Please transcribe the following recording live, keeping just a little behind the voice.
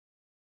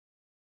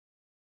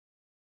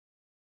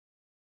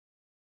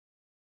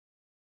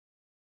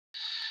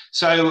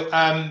So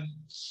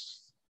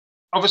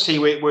obviously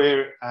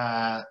we're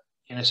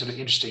in a sort of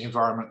interesting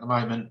environment at the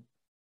moment.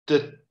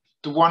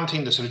 The one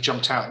thing that sort of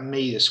jumped out at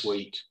me this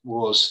week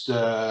was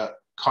the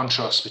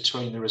contrast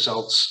between the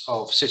results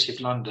of City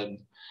of London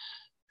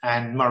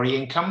and Murray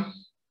Income.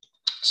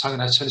 So I'm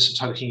going to spend some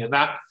time looking at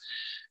that.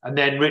 And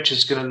then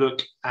Richard's going to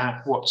look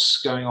at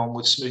what's going on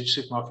with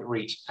Supermarket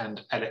REIT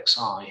and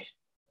LXI,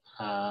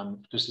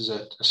 because there's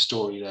a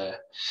story there.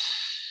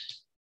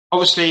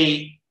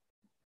 Obviously,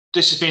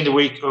 this has been the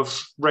week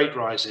of rate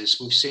rises.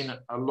 We've seen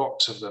a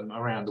lot of them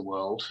around the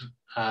world,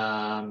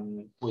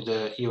 with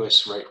a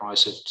US rate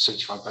rise of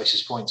 75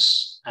 basis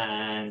points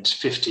and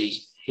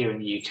 50 here in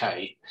the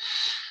UK.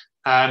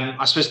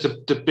 I suppose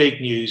the big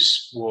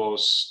news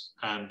was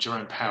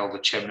Jerome Powell, the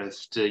chairman of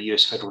the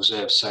US Federal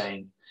Reserve,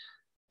 saying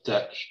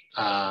that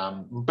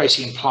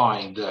basically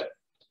implying that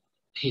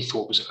he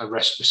thought a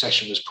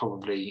recession was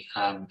probably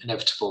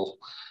inevitable,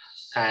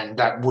 and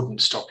that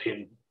wouldn't stop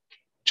him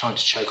trying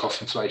to choke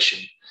off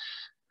inflation.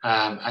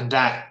 And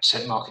that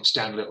sent markets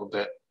down a little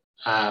bit.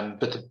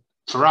 But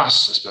for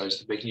us, I suppose,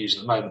 the big news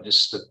at the moment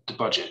is the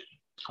budget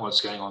and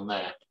what's going on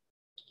there.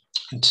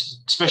 And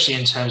especially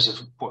in terms of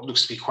what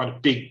looks to be quite a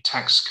big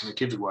tax kind of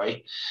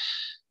giveaway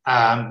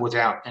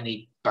without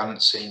any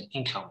balancing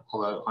income,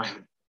 although I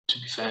haven't, to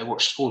be fair,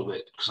 watched all of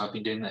it because I've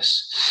been doing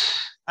this.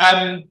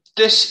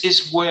 This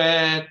is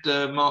where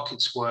the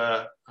markets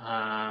were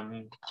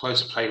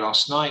close of play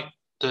last night.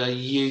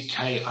 The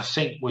UK, I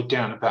think, we're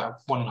down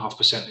about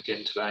 1.5%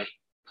 again today.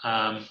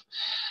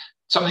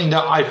 Something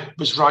that I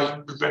was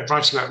writing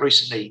about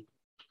recently.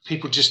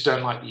 People just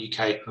don't like the UK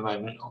at the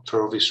moment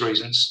for obvious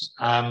reasons.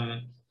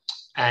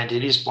 And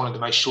it is one of the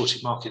most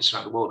shorted markets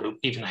around the world,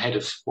 even ahead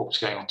of what was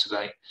going on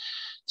today.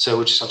 So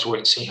we'll just have to wait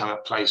and see how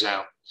that plays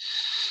out.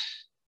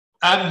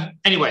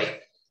 Anyway,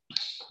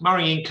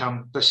 Murray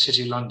Income versus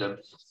City of London.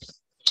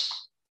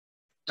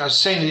 I was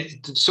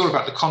saying it's all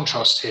about the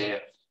contrast here.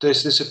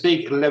 There's a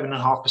big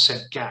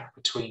 11.5% gap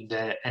between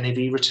their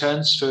NAV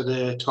returns for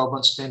the 12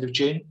 months to the end of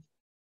June.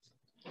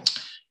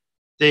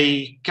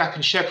 The gap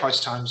in share price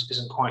times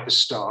isn't quite as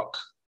stark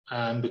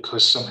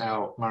because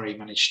somehow Murray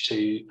managed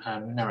to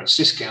narrow its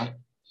discount.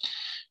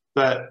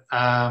 But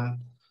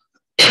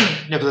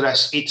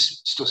nevertheless,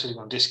 it's still sitting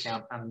on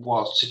discount, and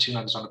while City of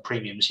London's on a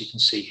premium, as you can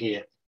see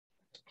here.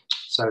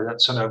 So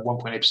that's on a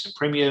 1.8%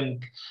 premium.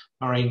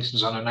 Murray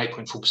Income's on an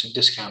 8.4%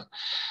 discount.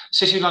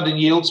 City of London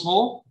yields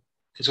more.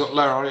 It's got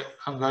lower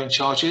ongoing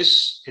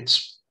charges.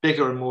 It's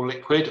bigger and more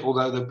liquid,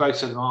 although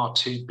both of them are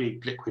two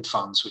big liquid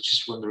funds, which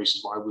is one of the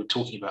reasons why we're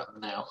talking about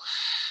them now.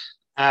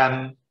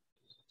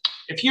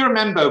 If you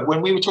remember,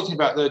 when we were talking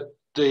about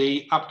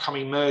the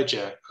upcoming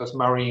merger of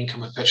Murray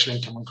Income, Perpetual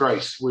Income and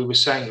Growth, we were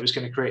saying it was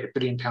going to create £1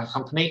 billion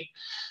company.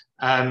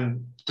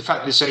 The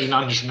fact that it's only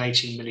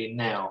 918 million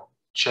now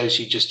shows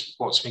you just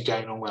what's been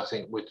going on, I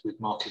think, with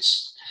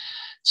markets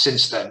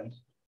since then.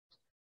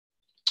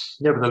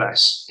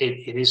 Nevertheless,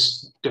 it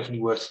is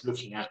definitely worth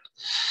looking at.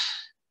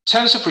 In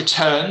terms of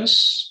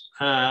returns,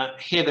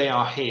 here they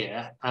are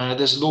here.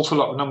 There's an awful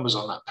lot of numbers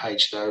on that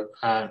page, though,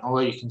 although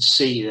you can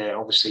see there,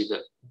 obviously,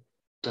 that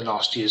the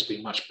last year's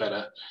been much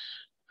better.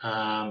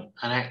 And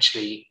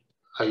actually,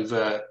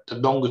 over the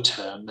longer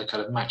term, they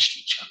kind of matched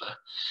each other.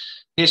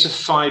 Here's a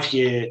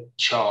 5-year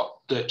chart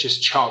that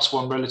just charts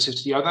one relative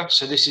to the other.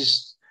 So this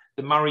is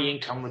the Murray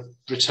Income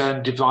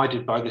return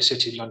divided by the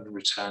City of London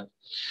return.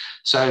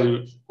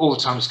 So all the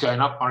time it's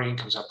going up, Murray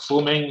Income's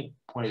outperforming.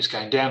 When it's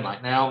going down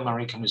like now,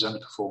 Murray Income is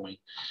underperforming.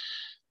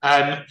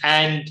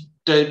 And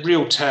the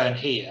real turn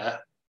here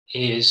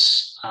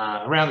is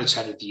around the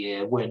turn of the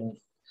year when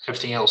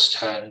everything else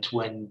turned,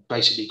 when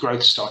basically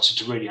growth started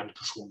to really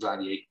underperform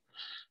value.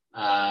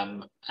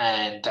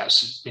 And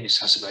that's been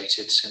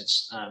exacerbated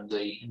since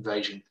the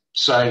invasion.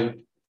 So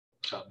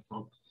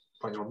I'll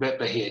point the wrong bit,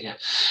 but here, yeah.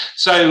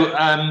 So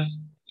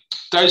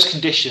those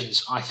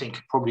conditions, I think,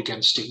 are probably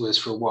going to stick with us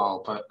for a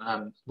while, but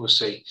we'll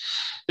see.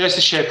 There's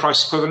the share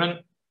price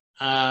equivalent.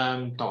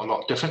 Not a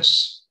lot of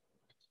difference.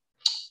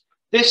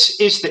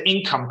 This is the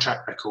income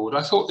track record.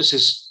 I thought this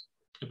is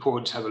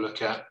important to have a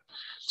look at.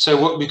 So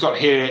what we've got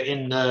here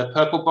in the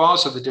purple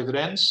bars are the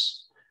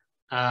dividends.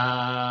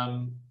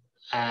 And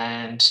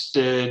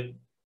the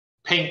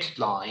pink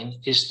line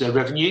is the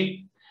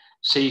revenue.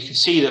 So you can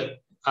see that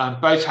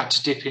both had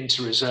to dip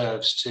into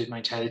reserves to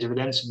maintain the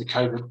dividends in the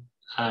COVID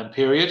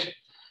period.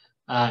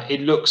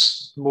 It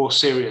looks more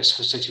serious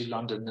for City of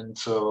London than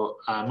for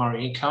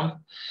Murray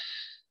Income.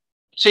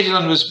 City of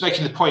London was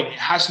making the point it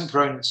hasn't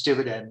grown its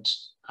dividend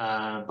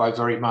by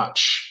very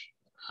much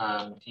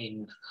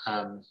in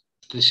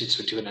this is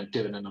for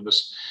dividend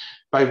numbers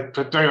by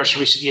very much in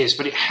recent years,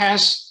 but it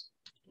has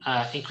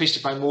increased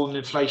it by more than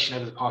inflation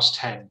over the past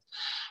 10.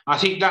 I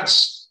think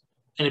that's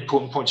an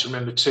important point to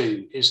remember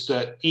too, is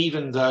that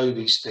even though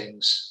these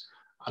things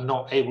are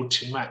not able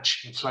to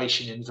match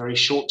inflation in the very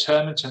short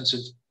term in terms of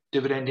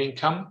dividend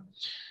income,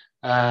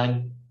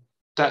 and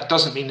that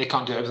doesn't mean they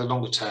can't do it over the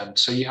longer term.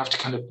 So you have to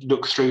kind of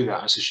look through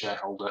that as a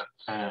shareholder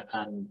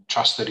and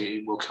trust that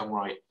it will come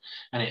right.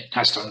 And it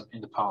has done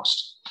in the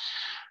past.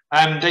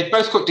 They've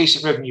both got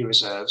decent revenue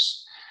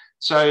reserves.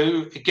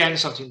 So again,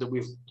 something that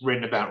we've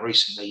written about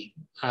recently.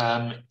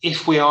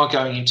 If we are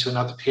going into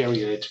another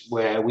period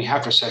where we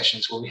have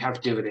recessions, where we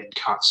have dividend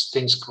cuts,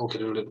 things will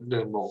get a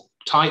little more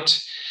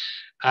tight.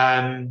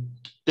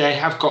 They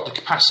have got the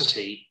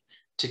capacity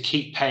to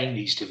keep paying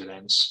these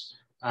dividends.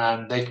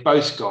 They've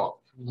both got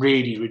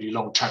really, really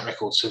long track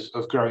records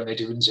of growing their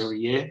dividends every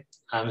year.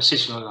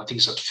 City of London, I think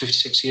it's up to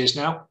 56 years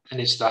now,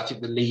 and it's, I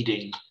think, the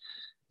leading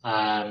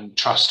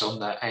trust on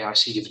the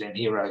AIC Dividend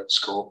Hero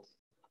score.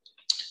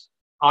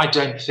 I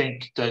don't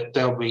think that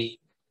there'll be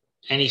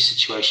any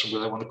situation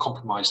where they want to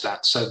compromise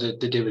that, so the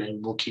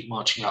dividend will keep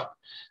marching up.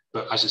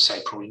 But as I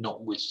say, probably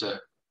not with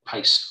the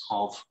pace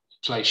of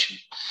inflation.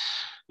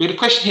 We had a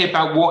question here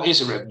about what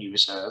is a revenue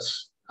reserve.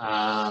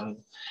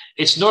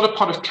 It's not a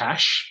pot of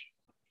cash.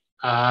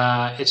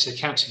 It's an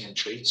accounting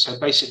entry. So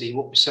basically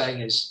what we're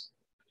saying is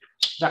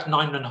that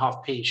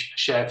 9.5p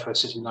share for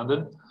City of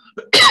London,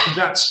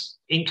 that's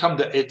income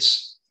that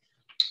it's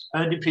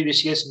earned in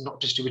previous years and not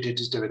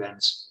distributed as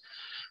dividends.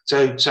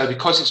 So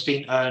because it's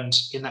been earned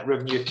in that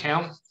revenue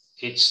account,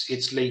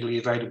 it's legally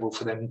available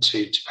for them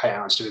to pay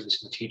out as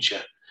dividends in the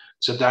future.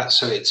 So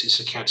it's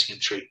an accounting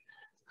entry.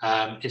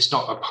 It's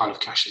not a pile of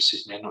cash that's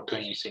sitting there not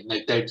doing anything.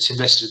 They're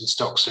invested in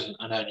stocks and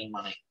earning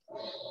money.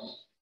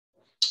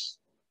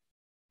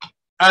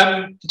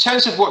 In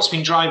terms of what's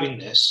been driving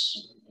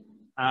this,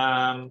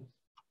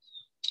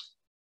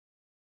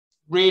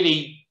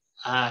 really,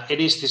 it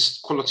is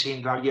this quality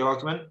and value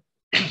argument.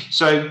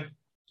 So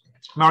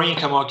Murray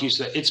Income argues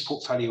that its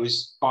portfolio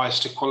is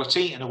biased to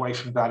quality and away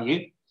from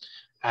value,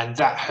 and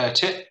that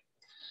hurt it.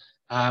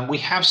 We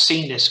have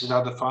seen this with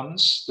other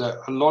funds, that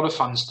a lot of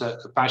funds that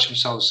badge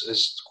themselves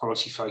as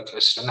quality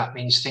focused, and that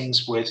means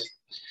things with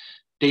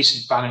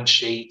decent balance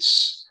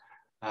sheets,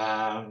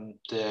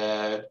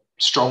 the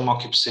strong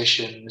market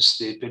positions,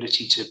 the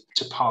ability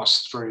to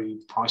pass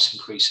through price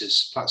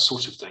increases, that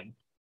sort of thing.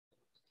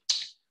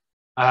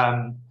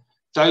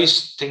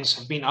 Those things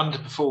have been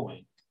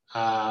underperforming.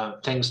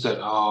 Things that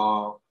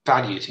are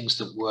value, things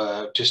that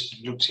were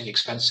just looked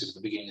inexpensive at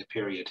the beginning of the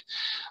period.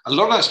 A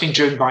lot of that's been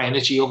driven by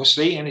energy,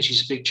 obviously. Energy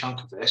is a big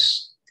chunk of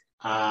this.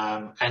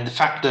 And the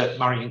fact that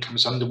Murray Income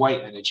is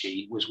underweight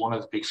energy was one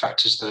of the big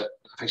factors that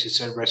affected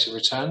their rate of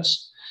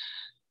returns.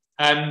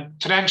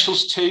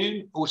 Financials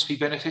too ought to be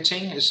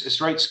benefiting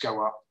as rates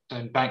go up,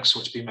 then banks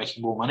ought to be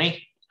making more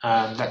money.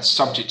 That's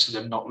subject to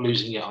them not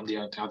losing it on the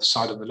other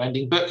side of the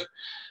lending book.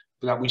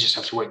 But that we just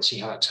have to wait and see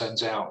how that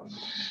turns out.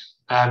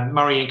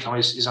 Murray Income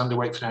is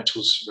underweight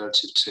financials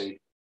relative to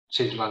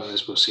City of London,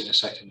 as we'll see in a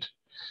second.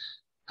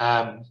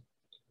 But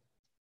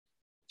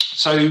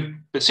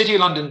City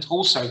of London's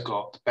also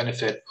got the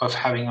benefit of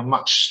having a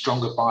much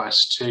stronger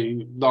bias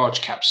to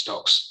large cap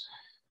stocks.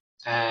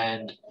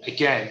 And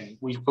again,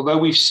 although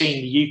we've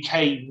seen the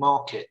UK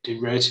market do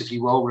relatively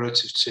well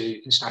relative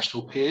to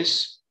international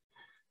peers,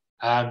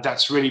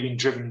 that's really been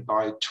driven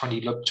by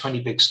 20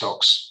 big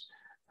stocks.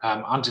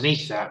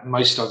 Underneath that,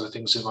 most other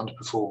things have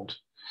underperformed.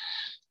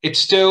 It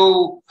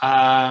still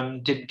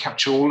didn't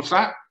capture all of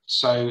that.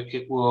 So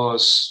it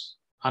was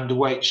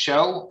underweight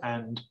Shell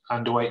and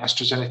underweight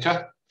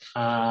AstraZeneca.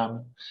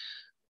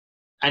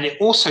 And it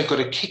also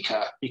got a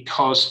kicker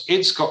because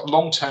it's got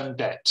long-term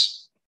debt,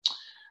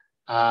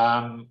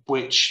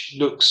 which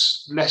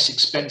looks less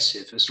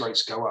expensive as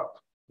rates go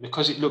up.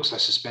 Because it looks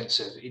less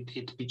expensive,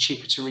 it'd be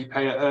cheaper to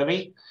repay it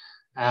early.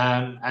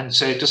 And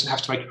so it doesn't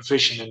have to make a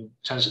provision in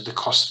terms of the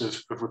cost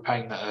of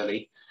repaying that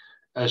early.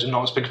 As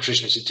not as big a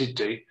provision as it did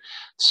do.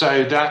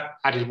 So that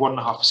added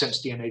 1.5%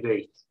 to the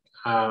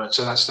NAV.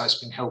 So that's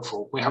been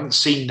helpful. We haven't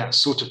seen that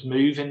sort of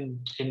move in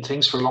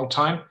things for a long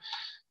time.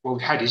 What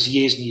we've had is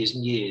years and years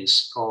and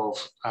years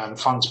of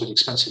funds with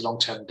expensive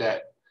long-term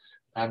debt,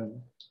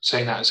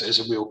 saying that as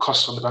a real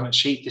cost on the balance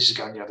sheet. This is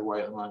going the other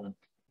way at the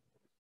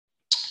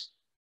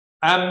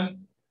moment.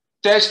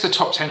 There's the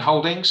top 10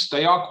 holdings.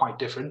 They are quite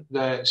different.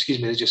 They're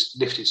just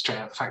lifted straight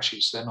out of the fact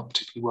sheets. They're not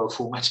particularly well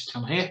formatted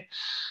on here.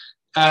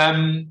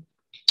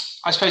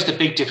 I suppose the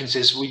big difference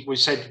is we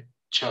said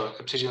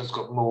Partition's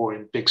got more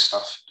in big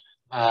stuff.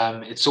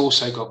 It's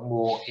also got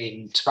more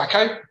in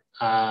tobacco,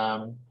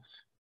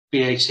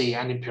 BAT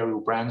and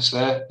Imperial brands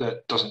there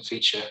that doesn't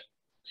feature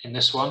in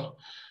this one.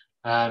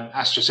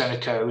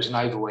 AstraZeneca was an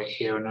overweight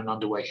here and an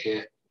underweight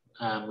here.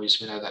 We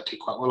know that did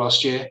quite well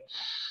last year.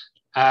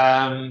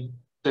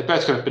 They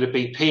both got a bit of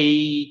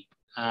BP.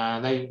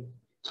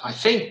 I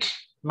think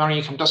Murray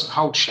Income doesn't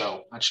hold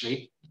Shell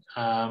actually,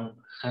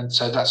 and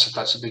so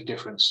that's a big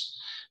difference.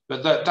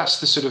 But that's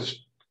the sort of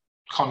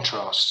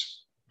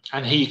contrast.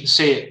 And here you can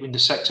see it in the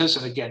sectors.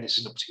 And again, this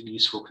is not particularly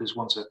useful because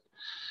one's a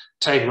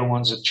table and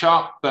one's a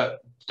chart.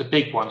 But the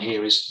big one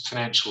here is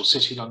financials.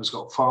 City of London's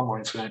got far more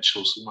in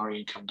financials than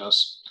Murray Income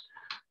does,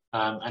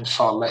 and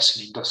far less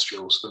in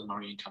industrials than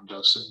Murray Income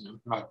does.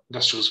 And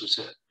industrials was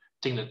the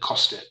thing that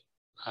cost it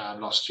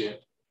last year.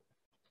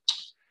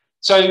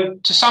 So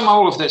to sum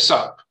all of this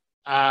up,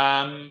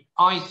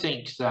 I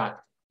think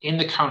that in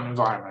the current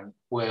environment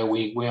where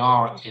we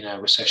are in a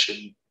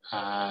recession,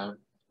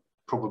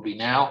 probably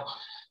now,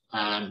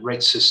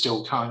 rates are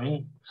still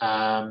coming,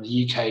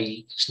 The UK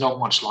is not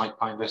much liked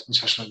by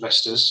international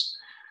investors.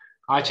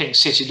 I think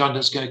City of London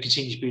is going to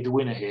continue to be the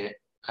winner here.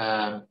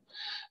 Of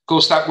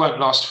course, that won't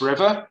last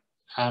forever,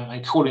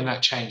 and calling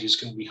that change is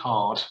going to be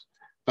hard,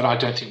 but I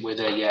don't think we're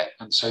there yet,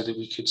 and so that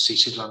we could see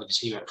City of London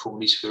continue to perform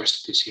at least for the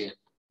rest of this year.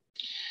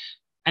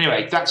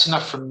 Anyway, that's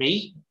enough from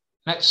me.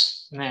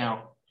 Let's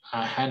now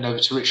hand over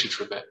to Richard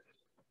for a bit.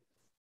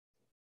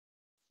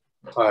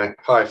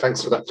 Hi,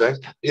 thanks for that, Jay.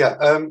 Yeah,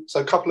 so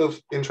a couple of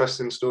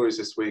interesting stories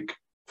this week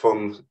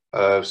from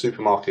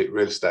supermarket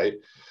real estate.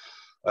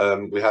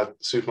 We had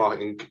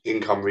supermarket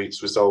income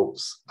REITs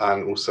results,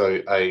 and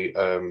also a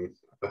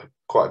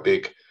quite a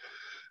big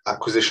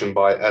acquisition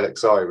by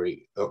LXI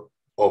REIT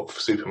of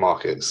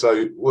supermarkets.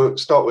 So we'll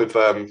start with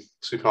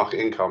supermarket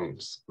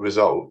income's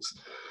results,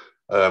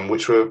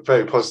 which were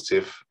very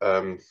positive.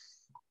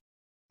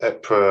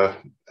 EPRA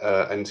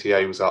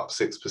NTA was up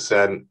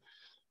 6%.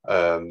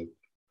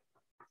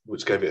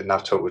 Which gave it a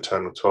NAV total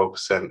return of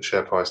 12%,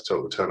 share price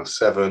total return of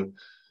 7%.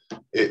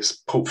 Its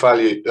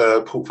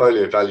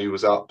portfolio value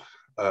was up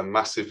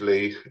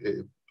massively.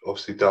 It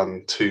obviously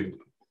done 2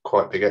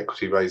 quite big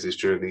equity raises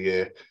during the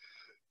year,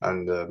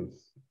 and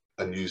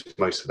used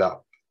most of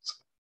that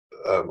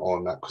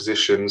on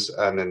acquisitions.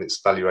 And then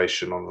its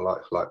valuation on a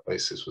like-for-like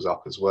basis was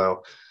up as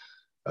well.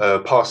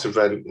 Passive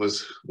rent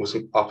was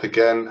up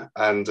again,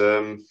 and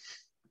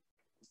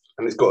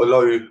it's got a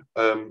low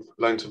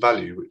loan to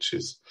value, which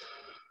is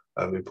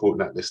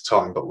important at this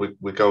time, but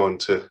we go on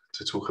to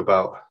talk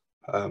about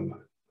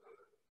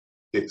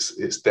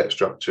its debt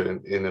structure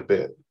in a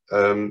bit.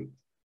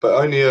 But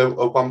only a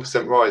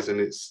 1% rise in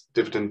its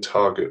dividend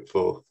target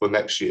for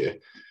next year,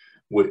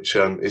 which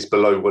is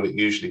below what it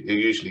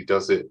usually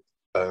does. It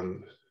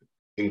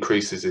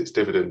increases its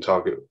dividend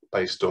target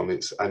based on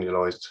its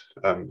annualized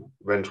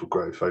rental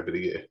growth over the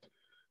year,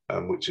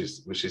 which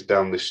is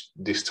down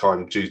this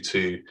time due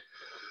to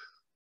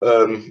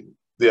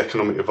the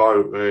economic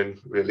environment we're in.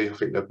 Really, I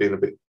think they've been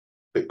a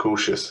bit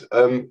cautious.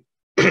 And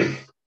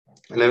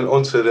then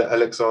onto the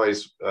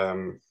LXI's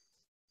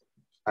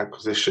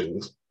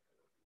acquisitions.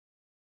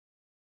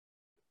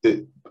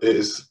 It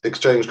is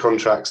exchanged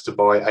contracts to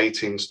buy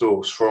 18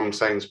 stores from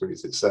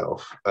Sainsbury's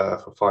itself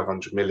for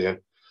 500 million,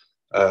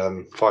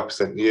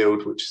 5%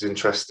 yield, which is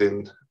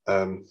interesting.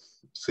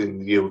 Seeing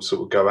the yield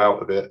sort of go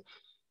out a bit.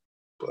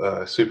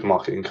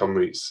 Supermarket income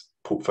REITs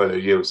portfolio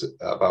yields at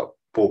about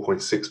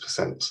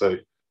 4.6%. So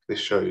this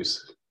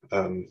shows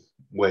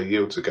where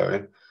yields are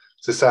going.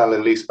 It's a sale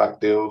and leaseback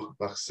deal,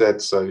 like I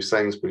said. So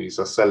Sainsbury's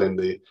are selling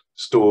the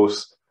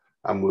stores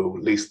and will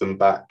lease them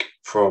back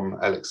from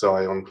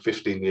LXI on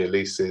 15-year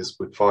leases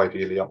with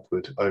 5-yearly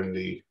upward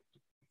only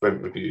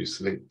rent reviews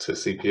linked to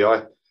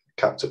CPI,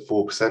 capped at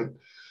 4%.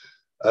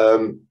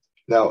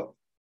 Now,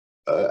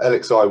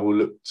 LXI will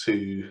look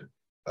to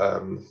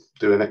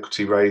do an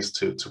equity raise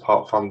to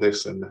part fund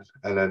this, and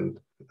then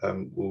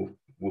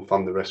we'll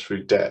fund the rest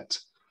through debt.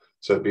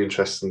 So it'd be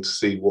interesting to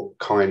see what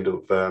kind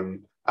of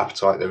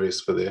appetite there is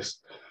for this.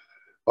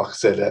 Like I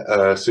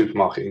said,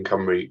 Supermarket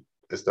Income REIT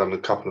has done a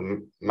couple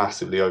of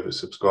massively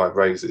oversubscribed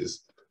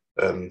raises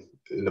in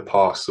the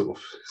past sort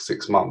of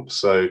 6 months.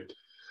 So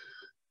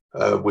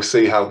we'll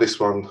see how this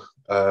one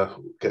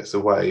gets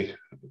away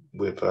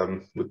with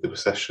the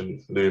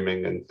recession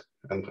looming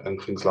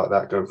and things like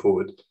that going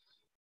forward.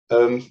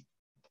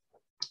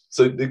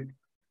 So the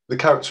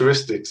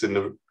characteristics in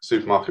the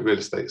supermarket real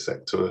estate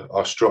sector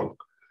are strong,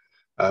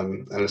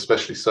 and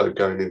especially so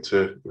going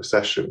into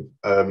recession.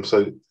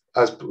 So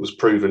as was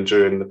proven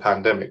during the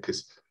pandemic,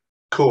 is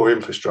core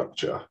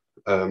infrastructure.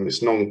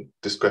 It's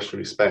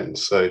non-discretionary spend.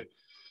 So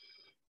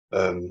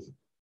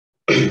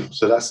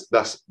so that's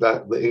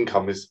the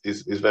income is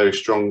very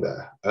strong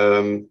there.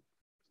 And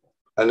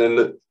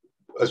then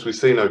as we've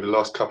seen over the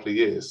last couple of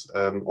years,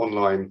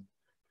 online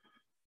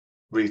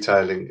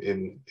retailing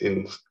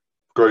in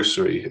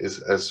grocery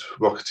has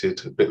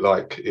rocketed a bit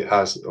like it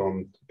has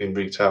in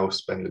retail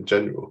spend in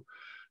general,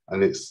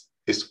 and it's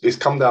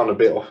come down a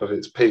bit off of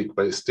its peak,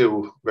 but it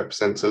still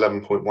represents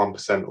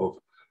 11.1% of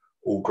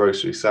all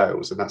grocery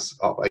sales, and that's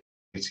up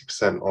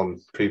 80% on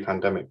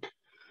pre-pandemic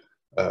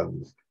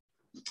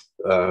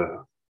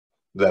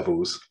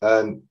levels.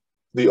 And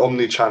the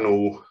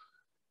omni-channel,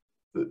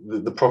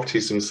 the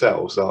properties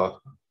themselves are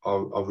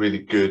really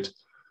good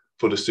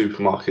for the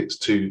supermarkets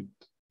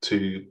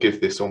to give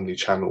this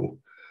omni-channel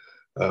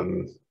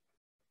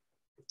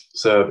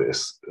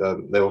service.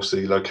 They're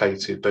obviously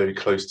located very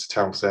close to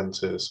town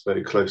centres,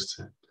 very close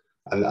to,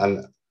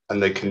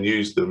 and they can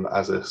use them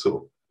as a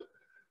sort of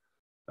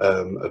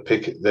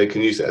they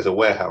can use it as a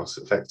warehouse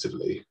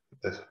effectively,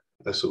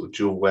 a sort of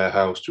dual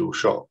warehouse, dual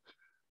shop,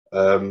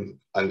 and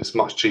it's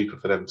much cheaper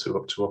for them to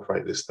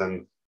operate this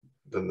than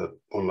the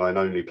online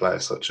only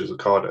players such as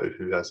Ocado,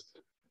 who has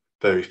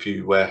very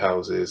few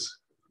warehouses,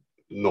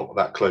 not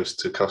that close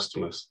to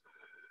customers.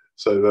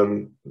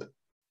 So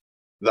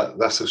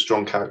that's a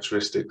strong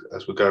characteristic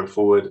as we're going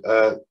forward.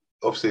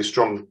 Obviously,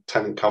 strong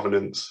tenant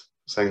covenants,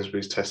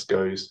 Sainsbury's,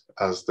 Tesco's,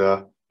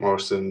 Asda,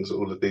 Morrison's,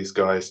 all of these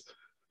guys,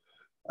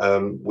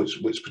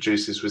 which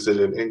produces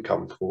resilient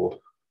income for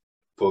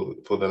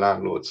for the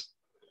landlords.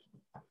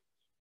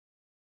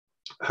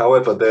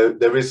 However,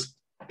 there is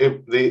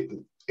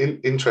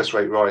interest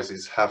rate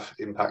rises have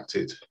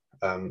impacted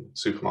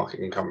supermarket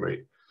income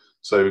REIT.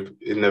 So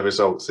in their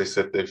results, they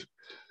said they've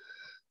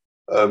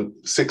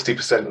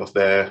 60% of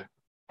their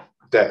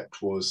debt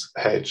was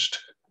hedged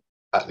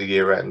at the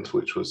year end,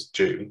 which was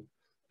June.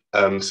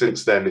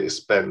 Since then, it's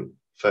spent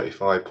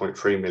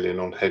 35.3 million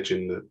on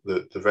hedging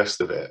the rest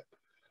of it,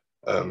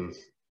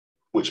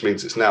 which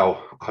means it's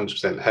now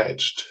 100%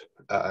 hedged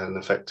at an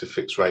effective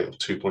fixed rate of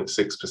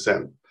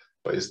 2.6%,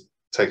 but it's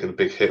taken a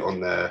big hit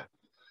on their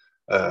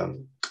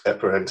EPRA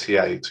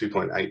NTA,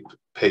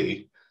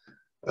 2.8p.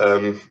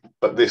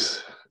 But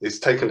this is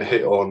taking a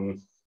hit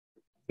on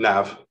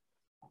NAV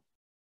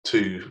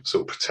to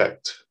sort of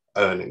protect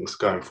earnings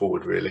going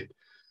forward, really,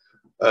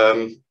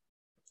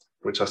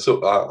 which I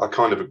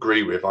kind of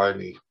agree with. I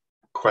only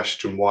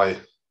question why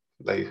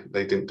they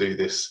didn't do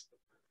this,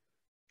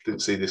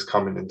 didn't see this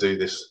coming and do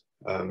this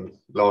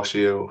last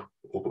year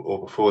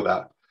or before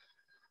that.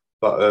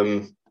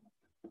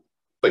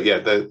 But yeah,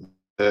 their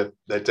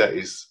debt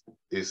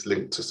is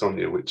linked to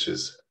SONIA, which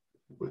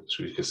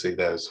we can see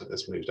there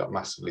has moved up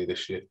massively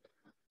this year.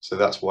 So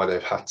that's why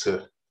they've had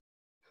to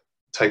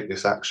take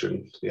this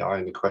action. Yeah, I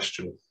only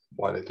question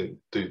why they didn't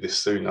do this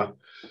sooner.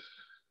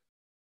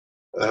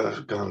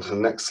 Go on to the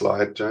next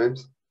slide,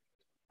 James.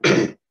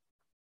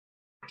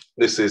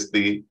 This is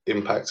the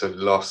impact of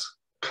the last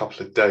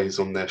couple of days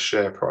on their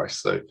share price.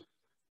 So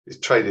it's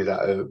traded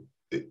at a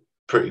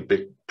pretty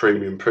big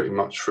premium pretty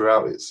much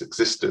throughout its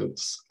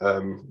existence,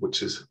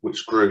 which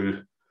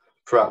grew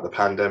throughout the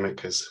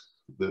pandemic as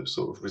the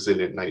sort of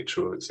resilient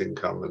nature of its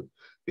income and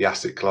the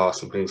asset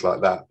class and things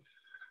like that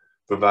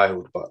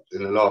prevailed. But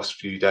in the last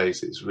few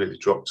days, it's really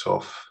dropped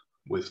off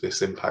with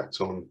this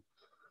impact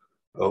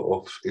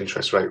of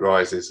interest rate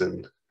rises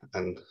and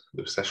the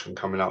recession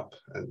coming up,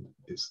 and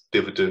its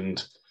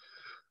dividend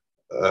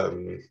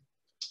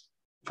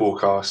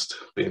forecast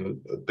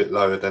being a bit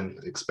lower than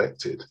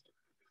expected.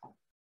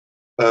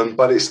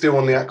 But it's still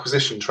on the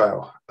acquisition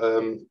trail.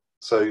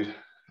 So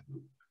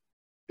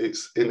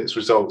it's in its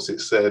results,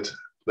 it said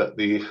that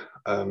the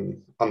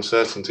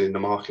uncertainty in the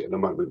market at the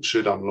moment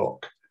should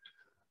unlock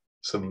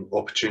some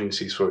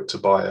opportunities for it to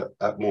buy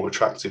at more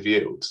attractive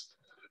yields.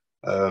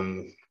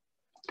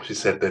 She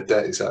said their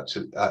debt is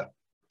actually at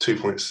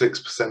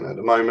 2.6% at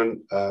the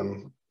moment.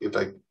 If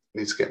they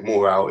need to get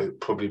more out,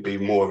 it'd probably be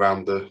more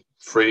around the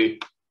 3%.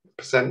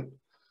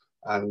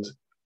 And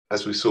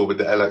as we saw with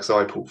the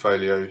LXI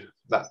portfolio,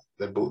 that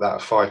they bought that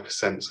at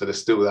 5%. So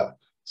there's still that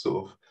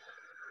sort of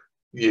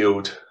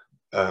yield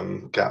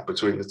gap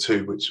between the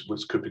two,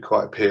 which could be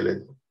quite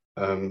appealing.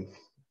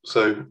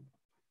 So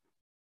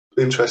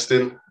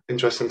interesting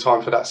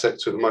time for that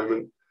sector at the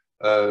moment.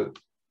 I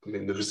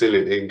mean, the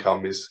resilient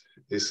income is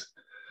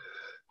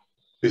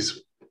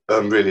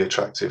really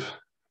attractive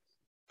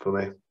for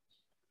me.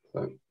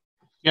 So.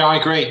 Yeah, I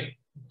agree. I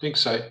think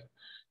so.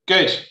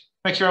 Good.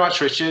 Thank you very much,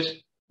 Richard.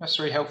 That's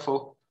very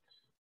helpful.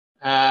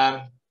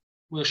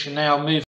 We shall now move